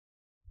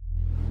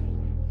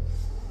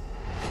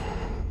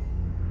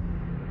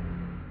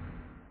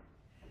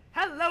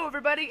Hello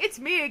everybody, it's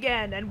me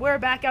again, and we're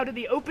back out in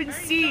the open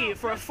sea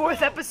for a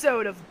fourth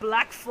episode of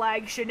Black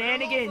Flag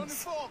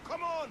Shenanigans.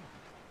 Come on.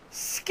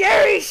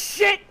 Scary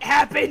shit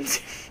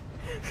happened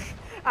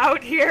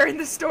out here in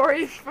the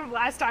story from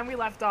last time we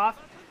left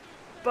off.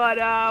 But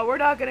we're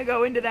not gonna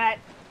go into that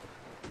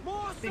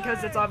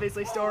because it's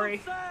obviously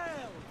story.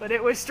 But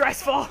it was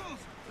stressful.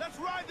 Let's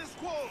ride this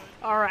squall.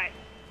 Alright.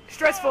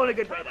 Stressful in a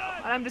good way though.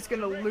 I'm just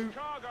gonna loot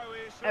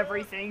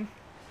everything.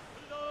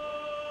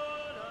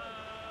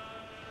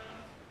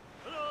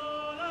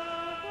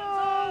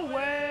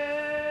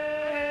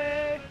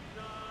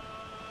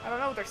 I don't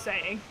know what they're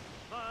saying.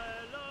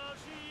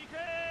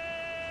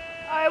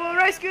 I will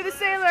rescue the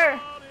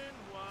sailor!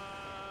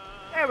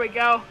 There we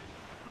go.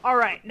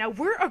 Alright, now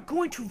we're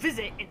going to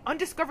visit an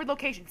undiscovered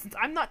location. Since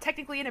I'm not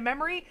technically in a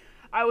memory,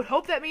 I would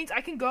hope that means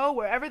I can go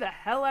wherever the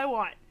hell I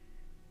want.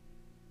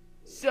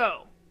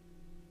 So,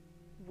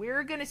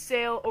 we're gonna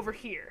sail over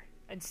here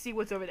and see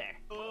what's over there.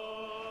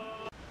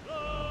 Oh,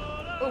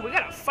 we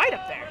got a fight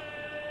up there.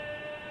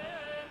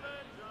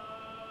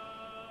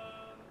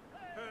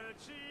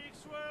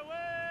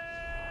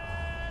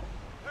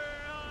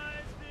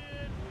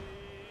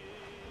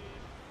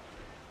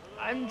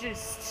 I'm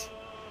just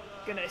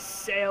gonna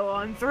sail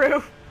on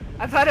through.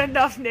 I've had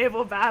enough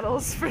naval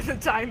battles for the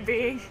time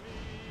being.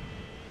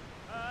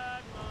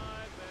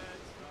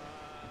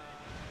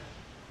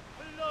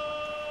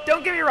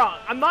 Don't get me wrong,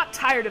 I'm not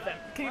tired of them.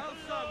 Can you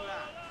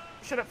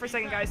shut up for a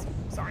second, guys?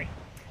 Sorry.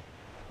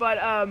 But,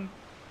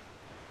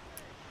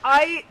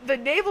 the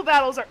naval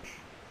battles are...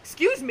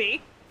 Excuse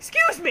me!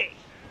 Excuse me!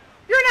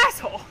 You're an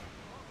asshole!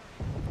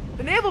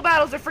 The naval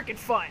battles are freaking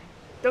fun.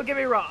 Don't get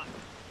me wrong.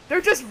 They're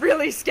just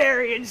really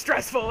scary and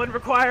stressful and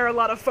require a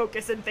lot of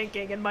focus and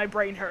thinking, and my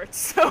brain hurts,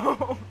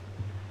 so...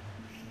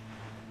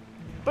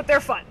 But they're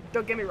fun,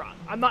 don't get me wrong.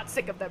 I'm not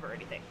sick of them or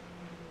anything.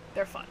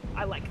 They're fun.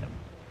 I like them.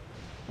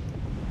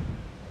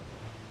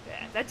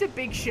 Yeah, that's a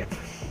big ship.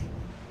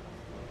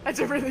 That's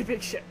a really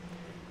big ship.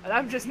 And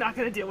I'm just not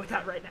gonna deal with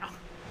that right now.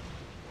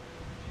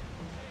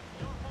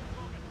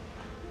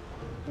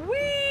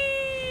 Whee!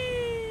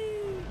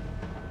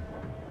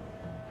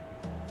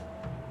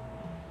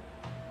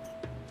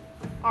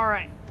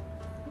 Alright.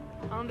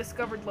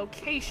 Undiscovered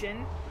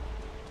location.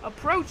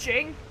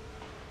 Approaching.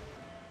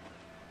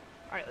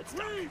 Alright, let's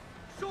talk.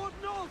 Short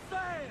north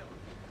sail.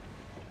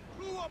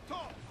 Crew up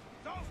top.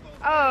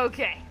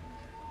 Okay.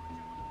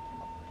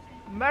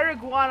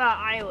 Marijuana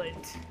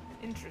Island.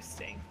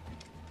 Interesting.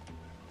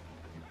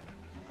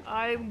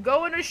 I'm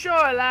going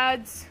ashore,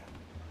 lads.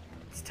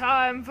 It's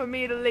time for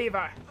me to leave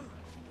her.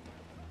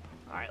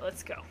 Alright,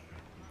 let's go.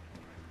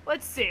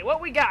 Let's see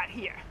what we got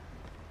here.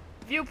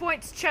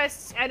 Viewpoints,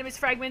 chests, animus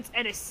fragments,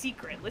 and a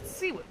secret. Let's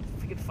see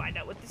if we can find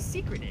out what the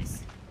secret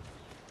is.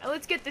 And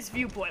let's get this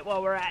viewpoint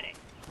while we're at it.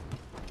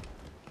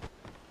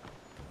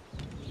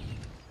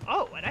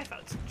 Oh, and I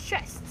found some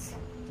chests.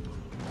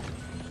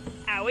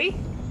 Owie.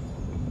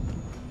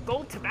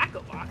 Gold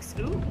tobacco box.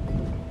 Ooh.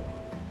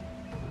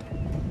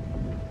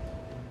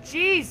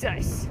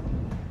 Jesus.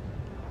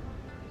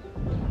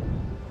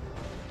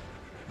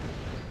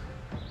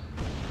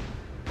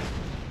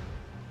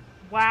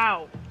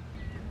 Wow.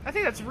 I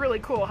think that's really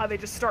cool how they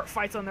just start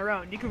fights on their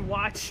own. You can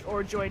watch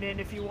or join in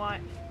if you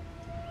want.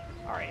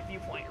 Alright,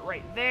 viewpoint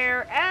right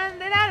there.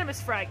 And an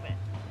animus fragment.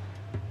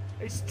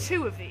 There's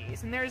two of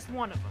these, and there's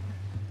one of them.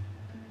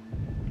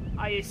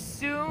 I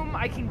assume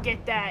I can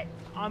get that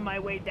on my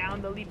way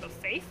down the leap of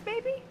faith,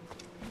 maybe?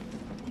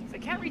 Because I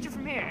can't reach it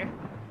from here.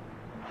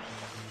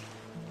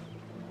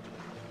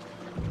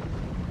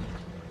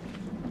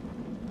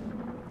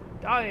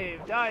 Dive,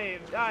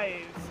 dive,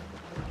 dive.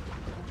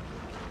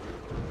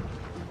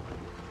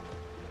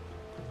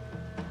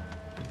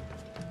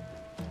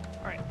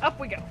 Alright, up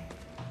we go.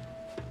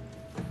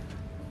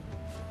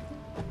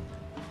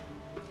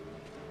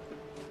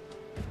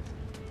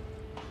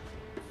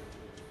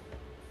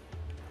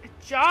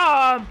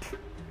 Jump!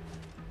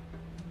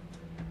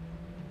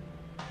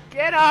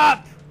 Get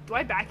up! Do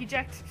I back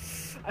eject?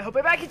 I hope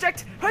I back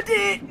eject. I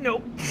did!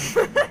 Nope.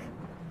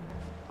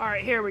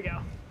 Alright, here we go.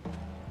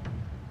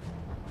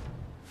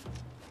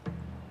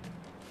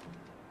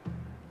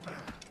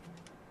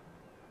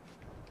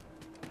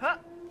 Huh.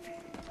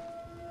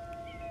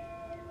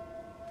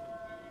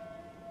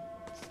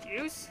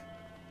 Excuse.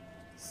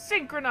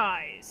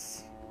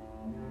 Synchronize.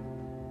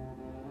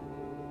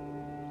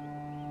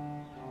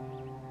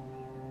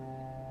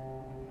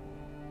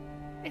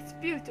 It's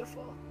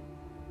beautiful.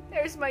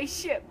 There's my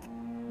ship.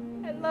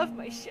 I love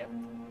my ship.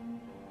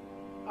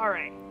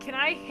 Alright, can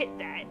I hit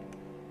that?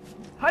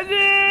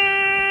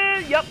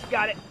 Yup,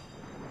 got it.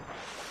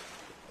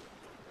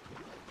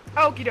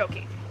 Okie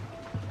dokie.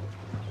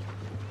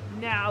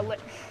 Now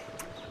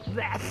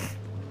that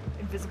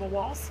invisible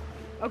walls.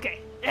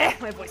 Okay.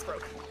 My voice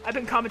broke. I've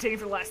been commentating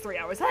for the last 3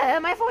 hours.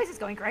 My voice is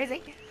going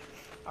crazy.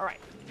 Alright.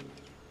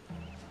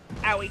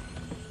 Owie.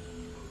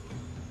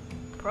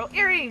 Pearl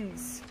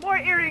earrings! More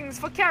earrings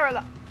for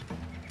Carola!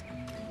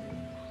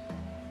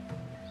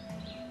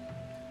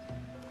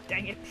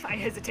 Dang it, I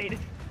hesitated.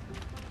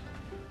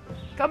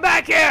 Come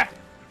back here!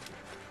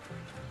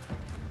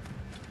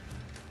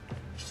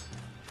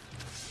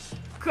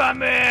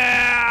 Come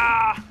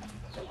here!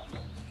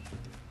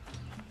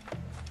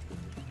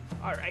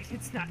 Alright,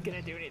 it's not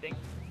gonna do anything.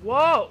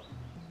 Whoa!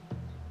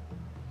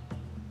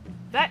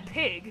 That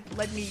pig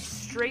led me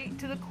straight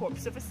to the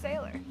corpse of a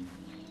sailor.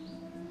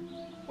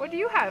 What do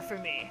you have for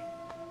me?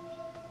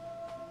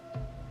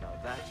 Now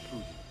that's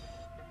prudent.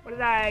 What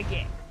did I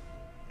get?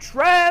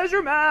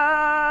 Treasure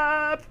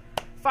map!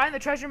 Find the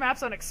treasure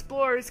maps on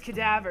explorers'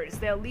 cadavers.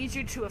 They'll lead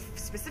you to a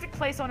specific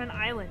place on an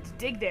island.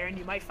 Dig there and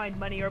you might find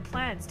money or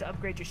plans to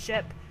upgrade your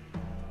ship.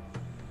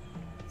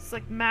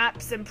 Select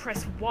maps and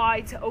press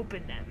Y to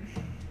open them.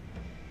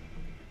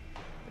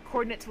 The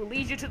coordinates will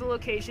lead you to the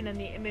location and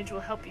the image will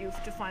help you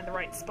to find the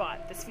right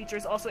spot. This feature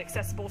is also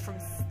accessible from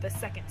the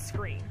second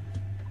screen.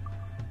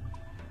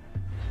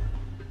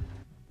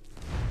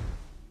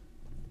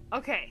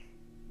 Okay.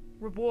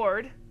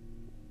 Reward.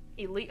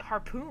 Elite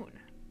harpoon.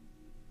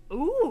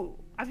 Ooh,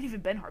 I haven't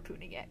even been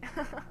harpooning yet.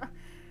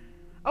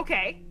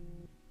 Okay.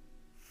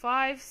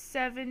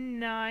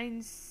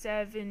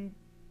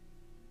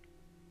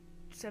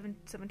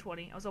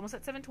 720. I was almost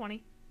at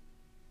 720.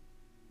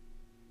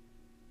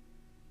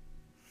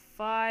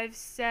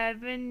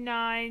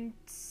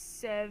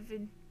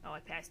 5797. Oh, I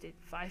passed it.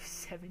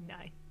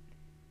 579.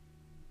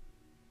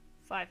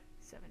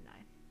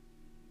 579.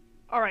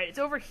 Alright, it's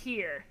over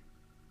here.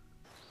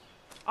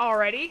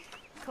 Alrighty.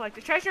 Collect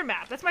a treasure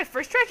map. That's my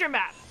first treasure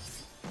map.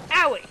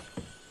 Owie!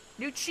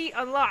 New cheat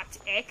unlocked.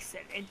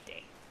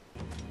 Excelente.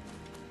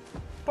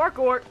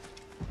 Parkour.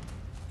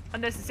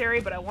 Unnecessary,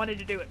 but I wanted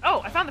to do it.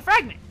 Oh, I found the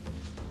fragment!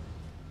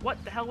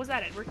 What the hell was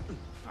that, Edward?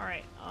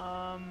 Alright,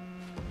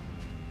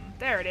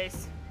 there it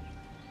is.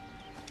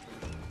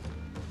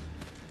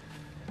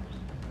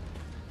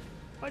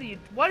 What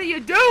are you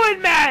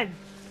doing, man?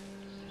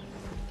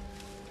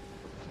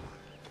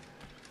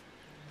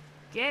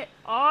 Get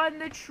on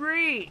the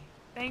tree.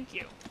 Thank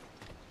you.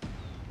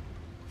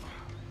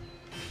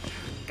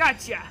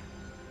 Gotcha.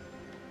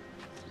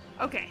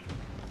 Okay.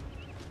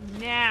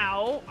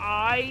 Now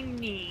I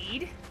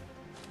need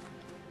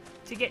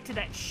to get to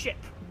that ship.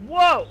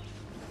 Whoa!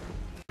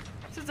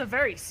 This is a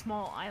very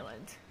small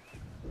island.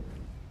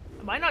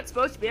 Am I not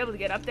supposed to be able to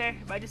get up there?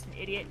 Am I just an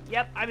idiot?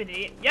 Yep, I'm an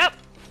idiot. Yep!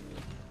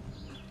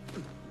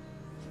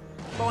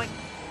 Boing.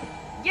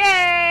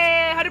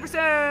 Yay!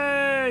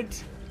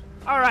 100%!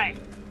 Alright.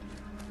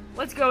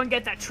 Let's go and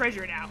get that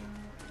treasure now.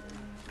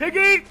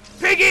 Piggy!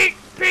 Piggy!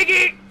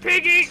 Piggy!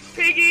 Piggy!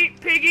 Piggy!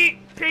 Piggy!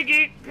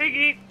 Piggy!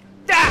 Piggy!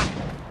 Ah!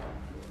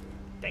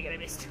 Dang it, I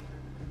missed.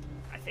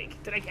 I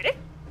think. Did I get it?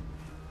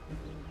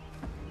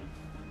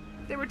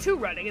 There were two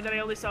running, and then I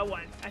only saw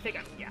one. I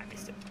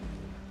missed him.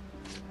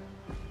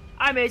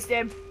 I missed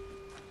him.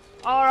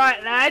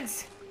 Alright,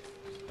 lads.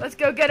 Let's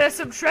go get us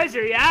some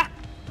treasure, yeah?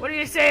 What do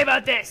you say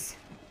about this?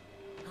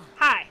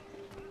 Hi.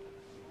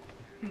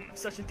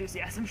 Such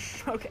enthusiasm.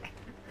 Okay.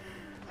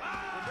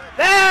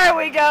 There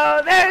we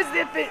go! There's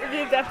the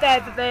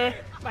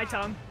my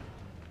tongue.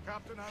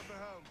 Captain has the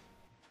helm.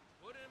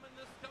 Put him in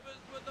the scuppers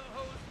with the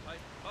hose pipe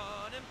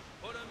on him.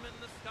 Put him in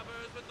the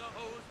scuppers with the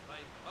hose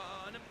pipe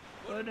on him.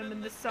 Put him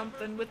in the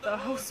something with the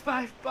hose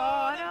pipe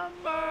on him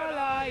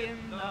early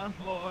in the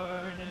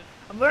morning.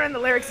 I'm learning the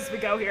lyrics as we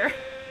go here.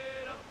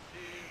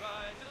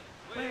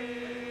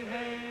 Way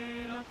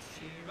hey up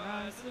she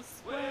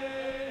rises,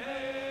 way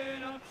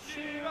hey up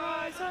she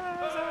rises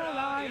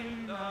early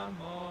in the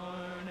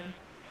morning.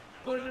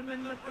 Put him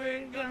in the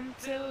brig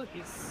until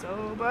he's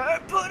sober.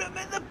 Put him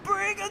in the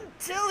brig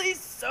until he's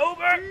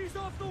sober. Ease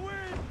off the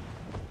wind.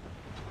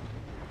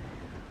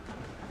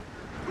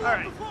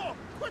 Alright.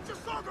 Quit your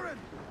soggering.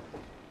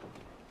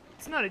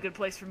 It's not a good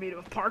place for me to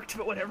have parked,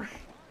 but whatever.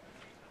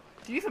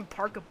 Do you even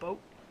park a boat?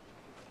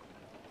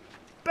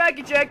 Bag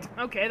eject!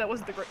 Okay, that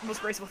wasn't the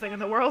most graceful thing in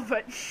the world,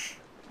 but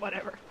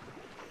whatever.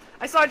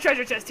 I saw a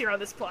treasure chest here on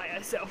this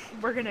playa, so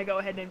we're gonna go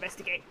ahead and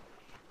investigate.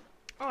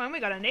 Oh, and we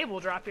got a naval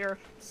drop here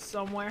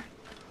somewhere.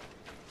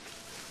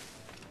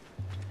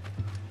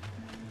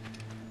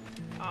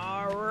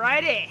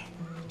 Alrighty.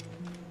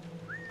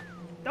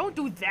 Don't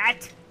do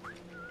that.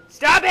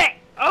 Stop it!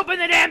 Open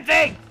the damn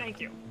thing! Thank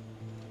you.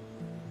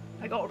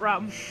 I got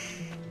rum.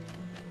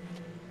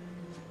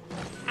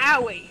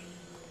 Owie.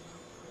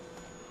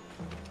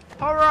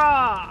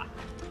 Hurrah!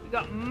 You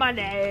got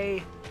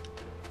money.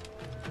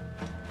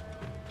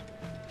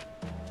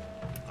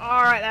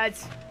 Alright,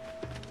 lads.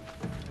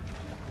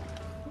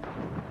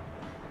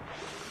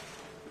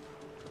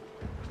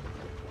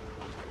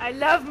 I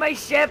love my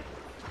ship.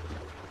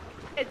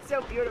 It's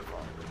so beautiful.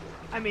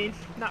 I mean,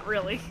 not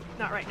really.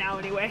 Not right now,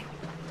 anyway.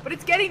 But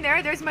it's getting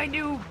there. There's my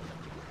new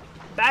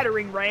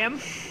battering ram,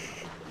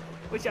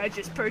 which I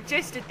just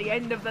purchased at the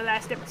end of the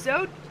last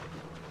episode.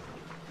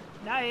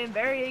 And I am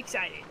very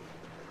excited.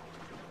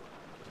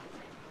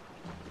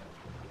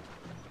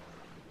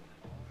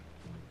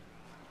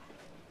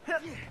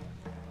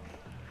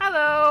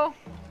 Hello.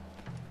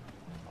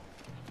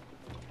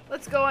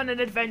 Let's go on an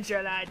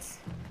adventure, lads.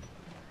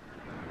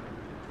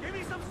 Give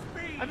me some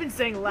speed. I've been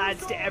saying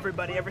lads to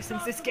everybody ever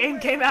since this game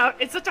came out.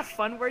 It's such a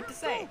fun word to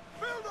say.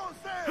 Fill those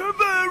sails.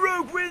 Hooray,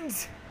 rogue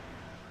winds!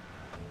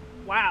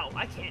 Wow,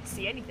 I can't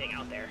see anything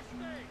out there.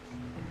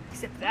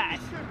 Except that.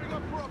 Shaping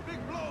up for a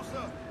big blow,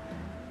 sir.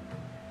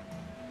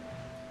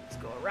 Let's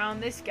go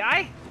around this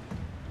guy.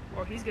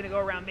 Or he's gonna go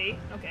around me.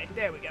 Okay,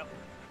 there we go.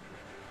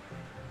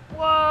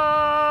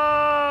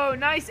 Whoa!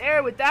 Nice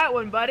air with that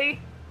one, buddy.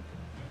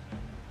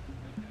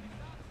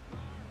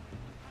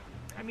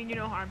 I mean, you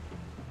no harm.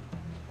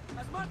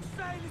 As much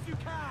sail as you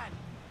can.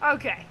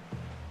 Okay.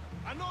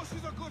 I know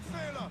she's a good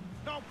sailor.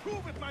 Now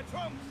prove it, my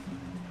trumps.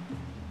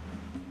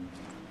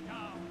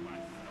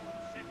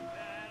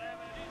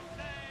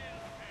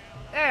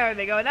 There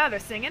they go. Now they're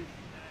singing.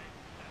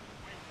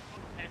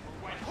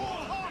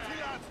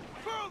 Wholeheartedly, lads.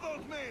 Furl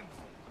those men.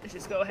 Let's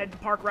just go ahead and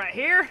park right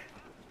here.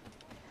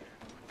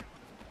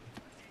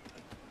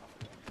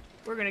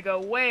 We're gonna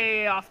go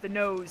way off the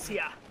nose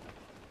here.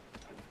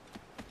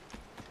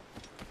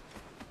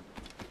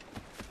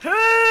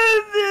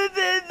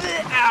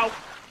 Ow!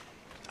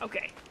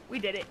 Okay, we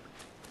did it.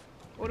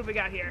 What have we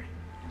got here?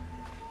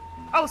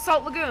 Oh,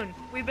 Salt Lagoon.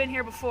 We've been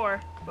here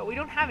before, but we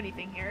don't have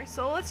anything here,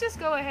 so let's just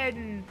go ahead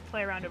and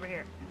play around over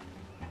here.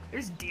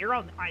 There's deer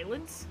on the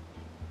islands?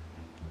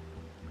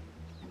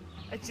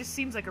 It just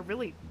seems like a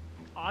really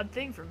odd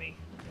thing for me,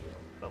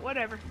 but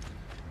whatever.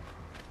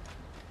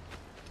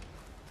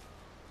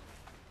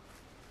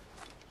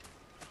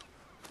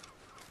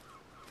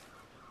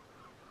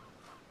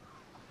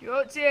 You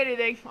won't see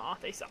anything. Aw,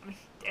 they saw me.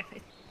 Damn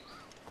it.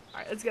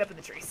 Alright, let's get up in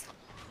the trees.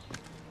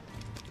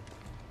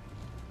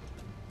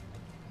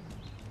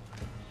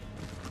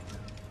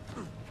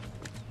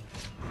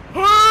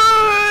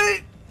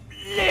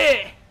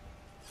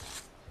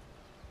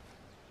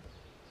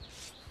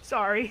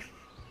 Sorry.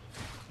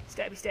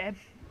 Stabby stab.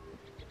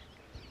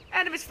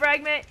 Animus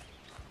fragment.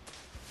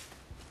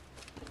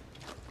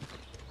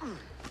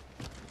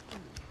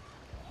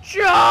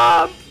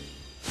 Jump!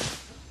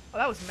 Oh,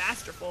 that was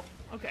masterful.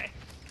 Okay.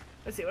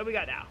 Let's see, what do we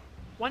got now?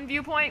 One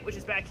viewpoint, which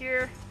is back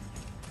here.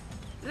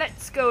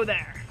 Let's go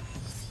there.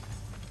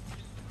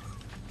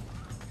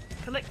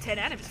 Collect 10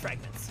 animus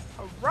fragments.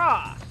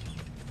 Hurrah!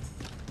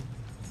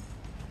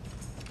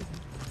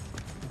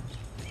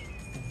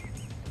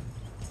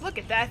 Look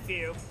at that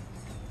view.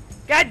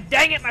 God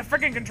dang it, my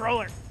freaking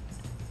controller!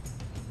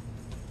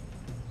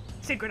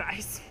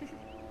 Synchronize.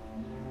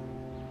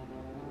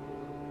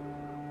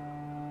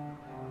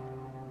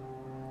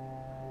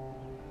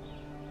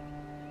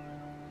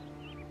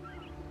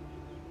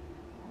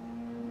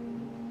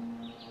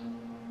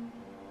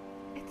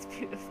 It's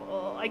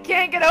beautiful. I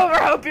can't get over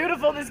how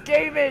beautiful this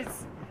game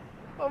is!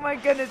 Oh my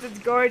goodness, it's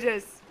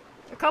gorgeous.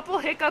 A couple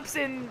hiccups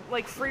in,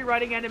 like, free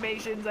running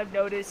animations I've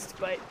noticed,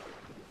 but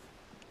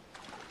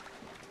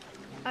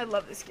I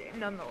love this game,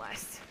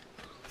 nonetheless.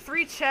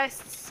 3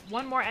 chests,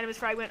 1 more animus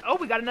fragment. Oh,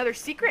 we got another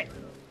secret!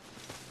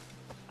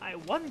 I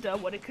wonder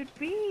what it could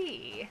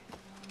be.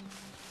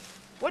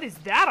 What is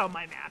that on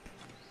my map?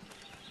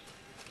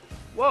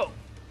 Whoa.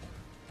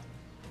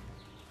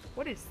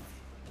 What is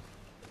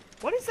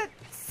that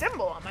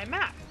symbol on my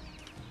map?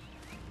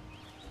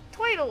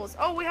 Twiddles!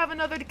 Oh, we have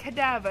another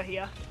cadaver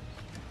here.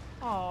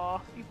 Aw,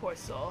 you poor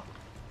soul.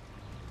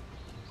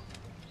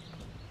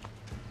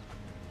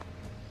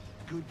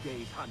 Good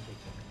day's hunting.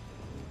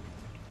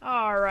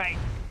 Alright.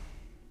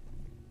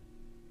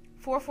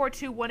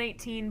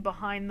 442-118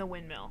 behind the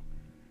windmill.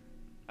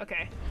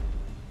 Okay.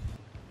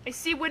 I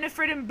see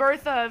Winifred and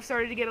Bertha have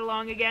started to get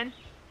along again.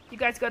 You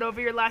guys got over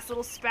your last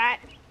little spat.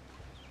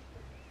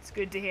 It's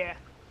good to hear.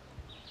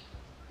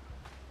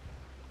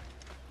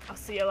 I'll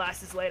see you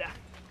lasses later.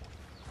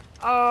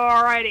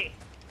 Alrighty.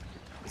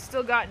 We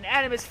still got an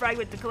animus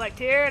fragment to collect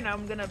here, and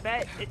I'm gonna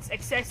bet it's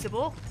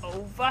accessible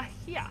over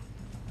here.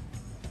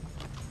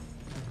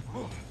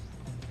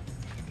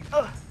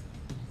 Ugh.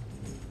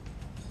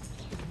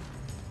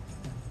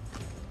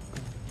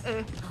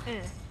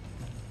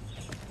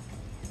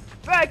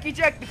 Back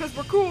eject because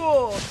we're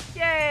cool!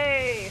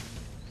 Yay!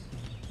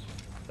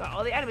 Got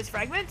all the animus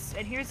fragments,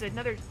 and here's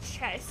another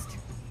chest.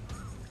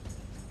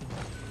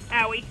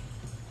 Owie.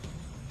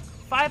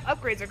 5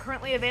 upgrades are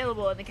currently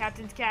available in the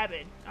captain's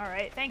cabin.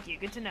 Alright, thank you,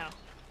 good to know.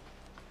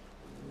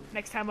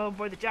 Next time I'm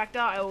aboard the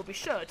Jackdaw, I will be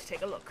sure to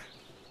take a look.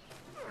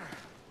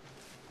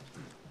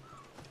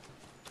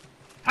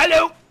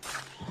 Hello!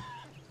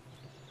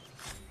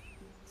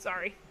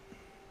 Sorry.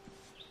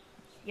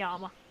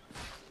 Yama.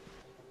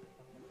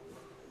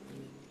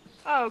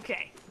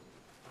 Okay.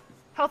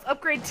 Health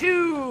upgrade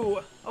 2!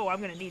 Oh,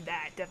 I'm gonna need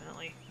that,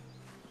 definitely.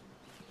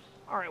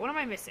 Alright, what am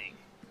I missing?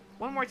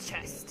 One more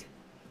chest.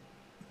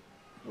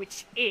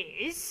 Which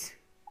is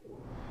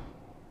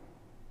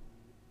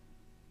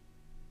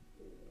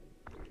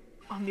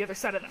on the other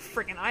side of the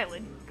friggin'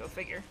 island. Go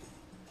figure.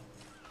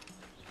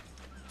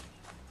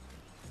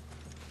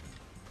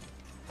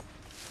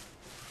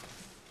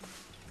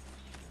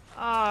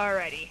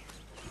 Alrighty.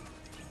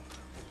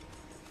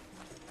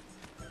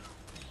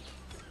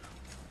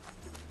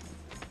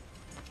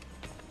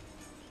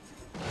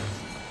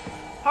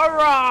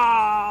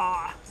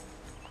 Hurrah!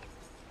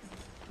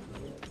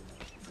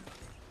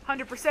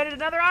 100% at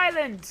another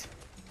island!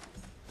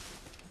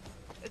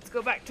 Let's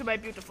go back to my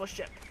beautiful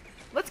ship.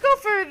 Let's go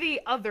for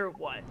the other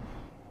one.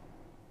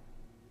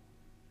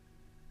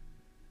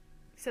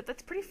 Except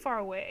that's pretty far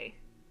away.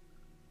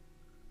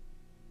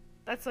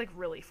 That's like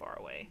really far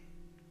away.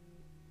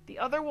 The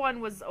other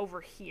one was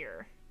over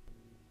here.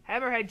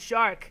 Hammerhead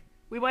shark.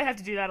 We might have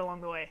to do that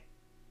along the way.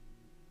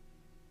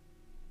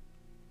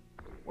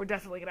 We're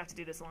definitely gonna have to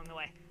do this along the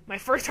way. My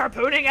first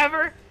harpooning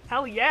ever?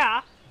 Hell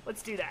yeah.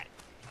 Let's do that.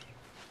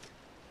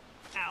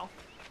 Ow.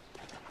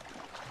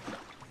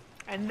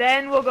 And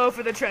then we'll go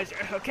for the treasure,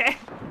 okay?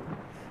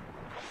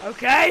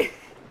 Okay?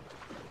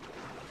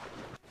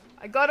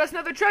 I got us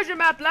another treasure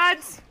map,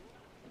 lads!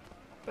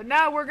 But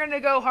now we're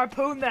gonna go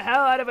harpoon the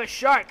hell out of a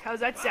shark.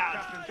 How's that sound?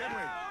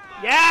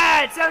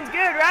 Yeah, it sounds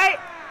good, right?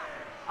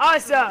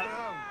 Awesome!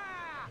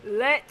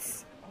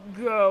 Let's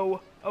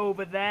go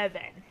over there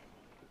then.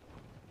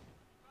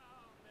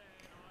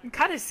 I'm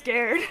kind of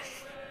scared.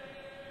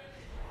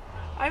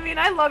 I mean,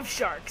 I love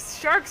sharks.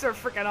 Sharks are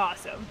freaking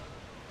awesome.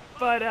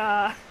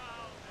 But,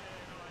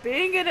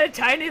 being in a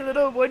tiny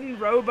little wooden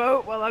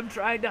rowboat while I'm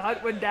trying to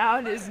hunt one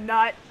down is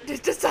not...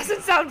 It just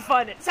doesn't sound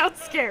fun. It sounds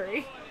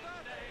scary.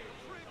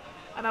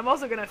 And I'm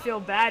also gonna feel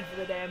bad for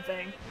the damn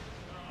thing.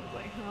 I was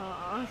like,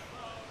 aww.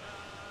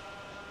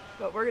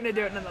 But we're gonna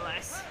do it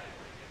nonetheless.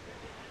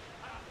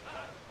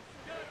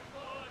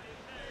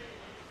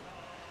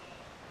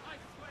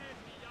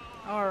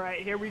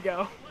 Alright, here we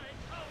go.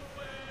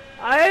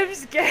 I'm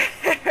scared,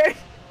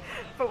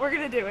 but we're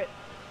gonna do it.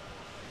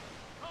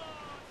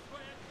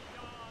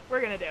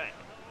 We're gonna do it.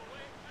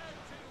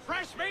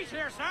 Fresh meat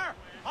here, sir.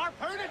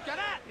 Harpoon it, get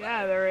it.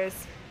 Yeah, there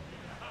is.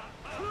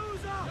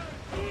 Cruise up.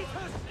 Eat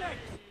her sticks.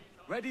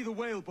 Ready the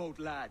whaleboat,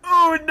 lad.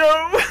 Oh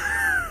no!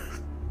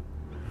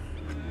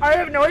 I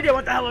have no idea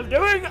what the hell I'm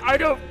doing. I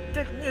don't.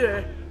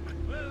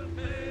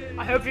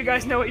 I hope you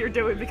guys know what you're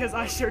doing because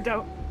I sure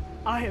don't.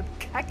 I am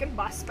cacking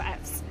my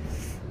spats.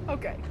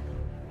 Okay.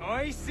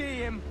 I see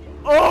him.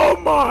 Oh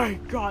my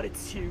god,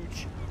 it's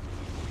huge.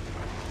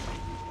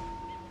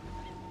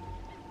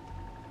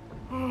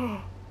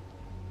 I'm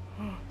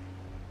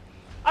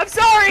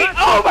sorry!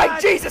 Oh my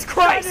Jesus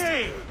Christ!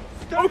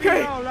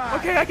 Okay,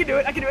 okay, I can do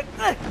it, I can do it.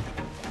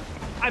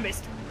 I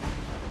missed.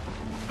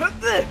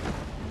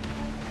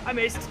 I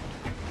missed.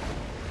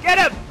 Get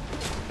him!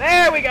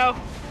 There we go.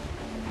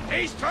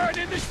 He's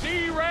turning the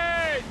sea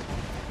red.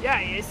 Yeah,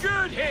 he is.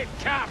 Good hit,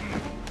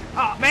 Captain.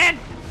 Oh man!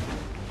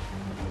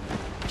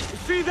 You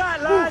see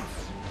that, lads?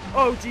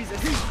 Oh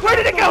Jesus! Where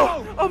did it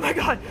go? Oh my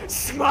God!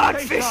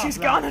 Smogfish, he's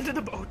gone under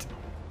the boat.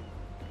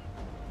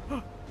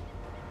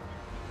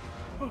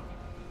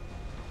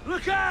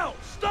 Look out!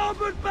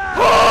 Starboard bow!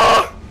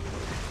 Oh!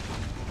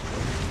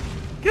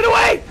 Get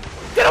away!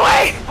 Get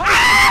away!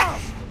 Ah!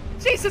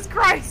 Jesus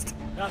Christ!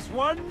 That's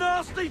one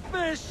nasty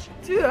fish.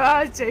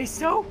 I'd say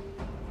so.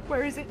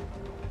 Where is it?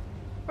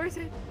 Where is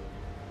it?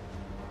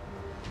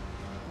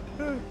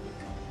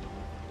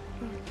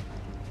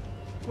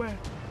 Where?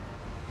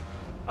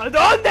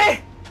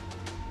 ¿Adonde?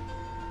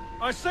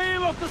 I see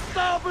him off the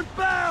starboard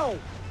bow.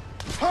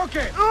 Hook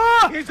it!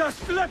 Ah! He's a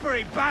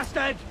slippery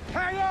bastard.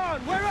 Hang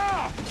on, we're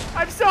off!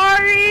 I'm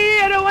sorry!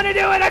 I don't want to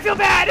do it! I feel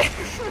bad!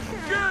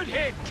 Good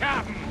hit,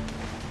 Captain.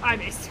 I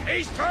missed.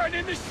 He's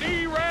turning the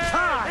sea red.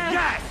 Ah,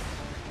 yes.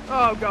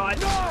 Oh God.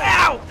 No!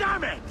 Ow!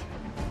 Damn it!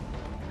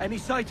 Any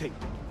sighting?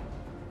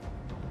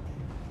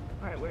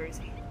 Alright, where is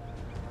he?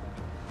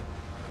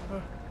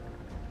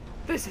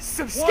 This is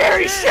some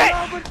scary shit!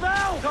 Starboard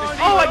bow.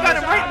 Oh, I got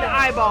him right in the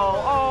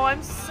eyeball. Oh,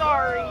 I'm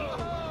sorry.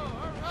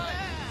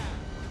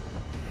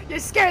 You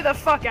scared the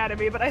fuck out of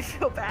me, but I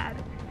feel bad.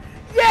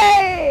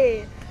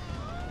 Yay!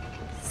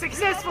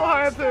 Successful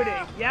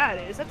harpooning. Yeah,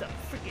 it is. That's a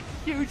freaking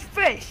huge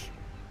fish.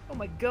 Oh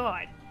my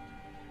God.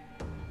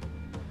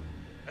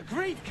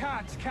 Agreed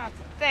cards,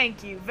 Captain.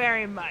 Thank you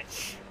very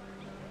much.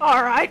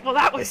 Alright, well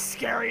that was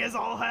scary as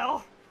all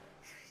hell.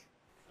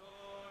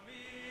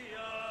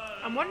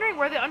 I'm wondering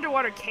where the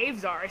underwater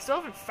caves are. I still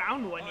haven't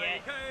found one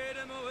yet.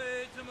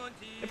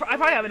 I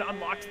probably haven't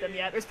unlocked them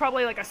yet. There's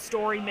probably like a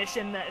story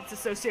mission that's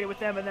associated with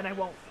them, and then I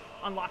won't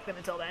unlock them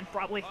until then,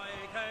 probably.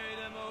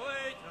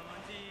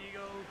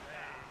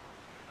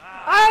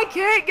 I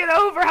can't get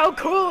over how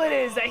cool it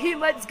is that he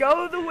lets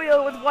go of the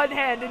wheel with one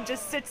hand and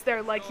just sits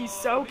there like he's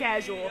so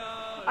casual.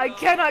 I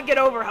cannot get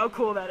over how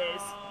cool that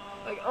is.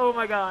 Like, oh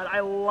my God, I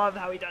love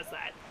how he does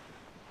that.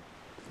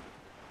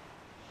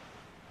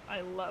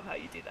 I love how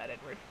you do that,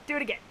 Edward. Do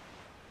it again.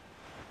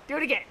 Do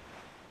it again.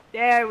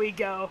 There we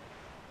go.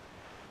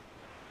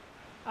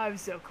 I'm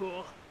so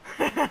cool.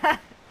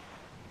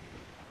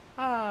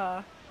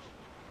 Ah,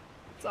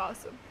 it's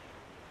awesome.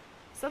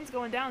 Sun's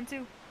going down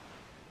too.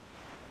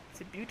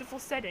 It's a beautiful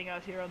setting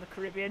out here on the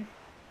Caribbean.